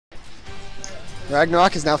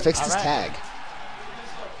RagnaroK has now fixed his tag.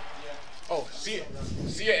 Oh, see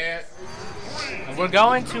ya, Ant. And we're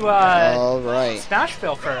going to all right.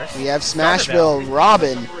 Smashville first. We have Smashville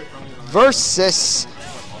Robin versus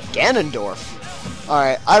Ganondorf. All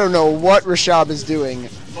right, I don't know what Rashab is doing,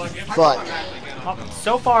 but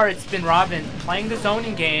so far it's been Robin playing the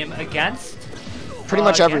zoning game against pretty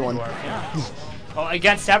much everyone. Yeah. Well,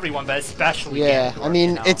 against everyone, but especially Ganondorf, I mean,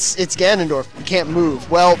 you know? it's Ganondorf. You can't move.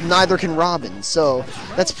 Well, neither can Robin. So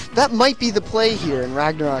that might be the play here in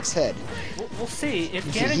RagnaroK's head. We'll see. If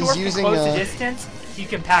Ganondorf can close the distance, he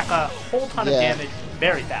can pack a whole ton of damage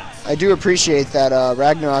very fast. I do appreciate that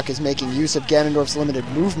RagnaroK is making use of Ganondorf's limited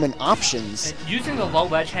movement options. And using the low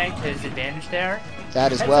ledge hang to his advantage there.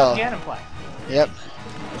 That as well. Ganon play. Yep.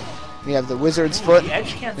 We have the Wizard's Foot. The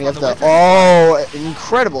edge We have the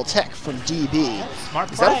incredible tech from DB.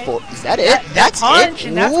 Smart Is play. That it? That's punch, it.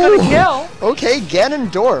 And that's gonna kill. Okay,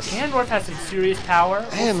 Ganondorf. Ganondorf has some serious power.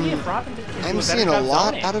 I'm seeing a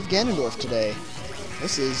lot out of Ganondorf today.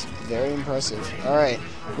 This is very impressive. All right,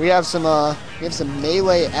 we have some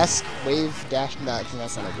melee-esque wave dash. No,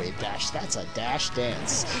 that's not a wave dash. That's a dash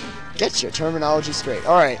dance. Get your terminology straight.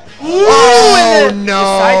 All right. Oh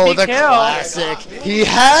no, the classic. He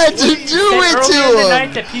had to do it to him. Earlier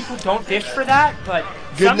tonight that people don't dish for that, but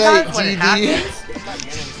good night, sometimes when it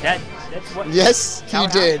happens, that's what. Yes, he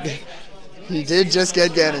did. He did just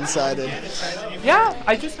get Ganon-sided. Yeah,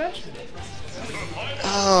 I just mentioned it.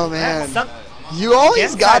 Oh man. You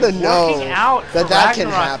always gotta know that can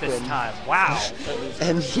happen. This time. Wow.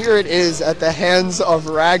 And here it is at the hands of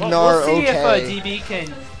RagnaroK. We'll see if DB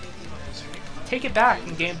can take it back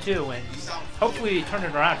in game 2 and hopefully turn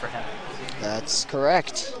it around for him. That's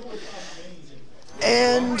correct.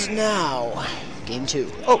 And now, game 2.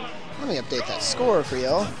 Oh, let me update that score for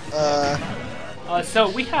y'all. So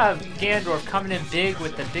we have Ganondorf coming in big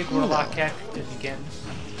with the big warlock kick to begin.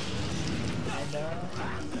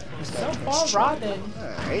 So far, Robin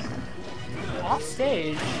off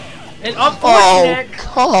stage. And unfortunate. Oh,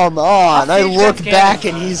 come on. I look back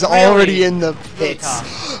and he's already in the pits.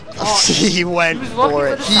 He went for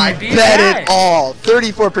it. He bet it all.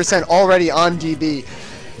 34% already on DB.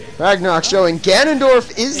 RagnaroK showing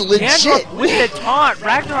Ganondorf is legit. Ganondorf with the taunt.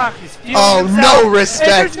 RagnaroK is feeling himself. No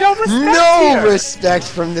respect. No respect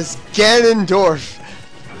from this Ganondorf.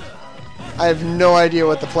 I have no idea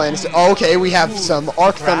what the plan is. Okay, we have some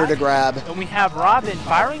Arc Thunder to grab. And we have Robin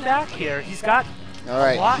firing back here. He's got. All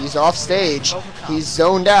right, he's off stage. He's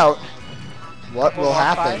zoned out. What will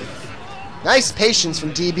happen? Nice patience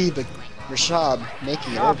from DB, but Rashab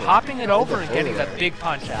making it over. Popping it over and getting a big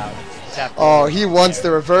punch out. Oh, he wants the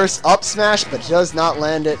reverse up smash, but does not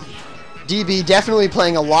land it. DB definitely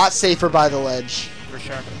playing a lot safer by the ledge. For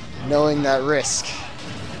sure. Knowing that risk.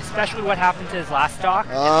 Especially what happened to his last stock.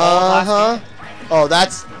 Oh,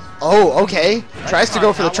 that's. Oh, okay. Tries to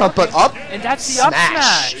go for the trump, but up. And that's the up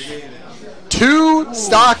smash. 2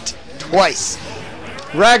 stocked twice.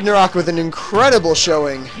 RagnaroK with an incredible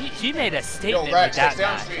showing. He made a statement with that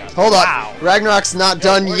match. Hold up. RagnaroK's not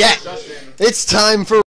done yet. It's time for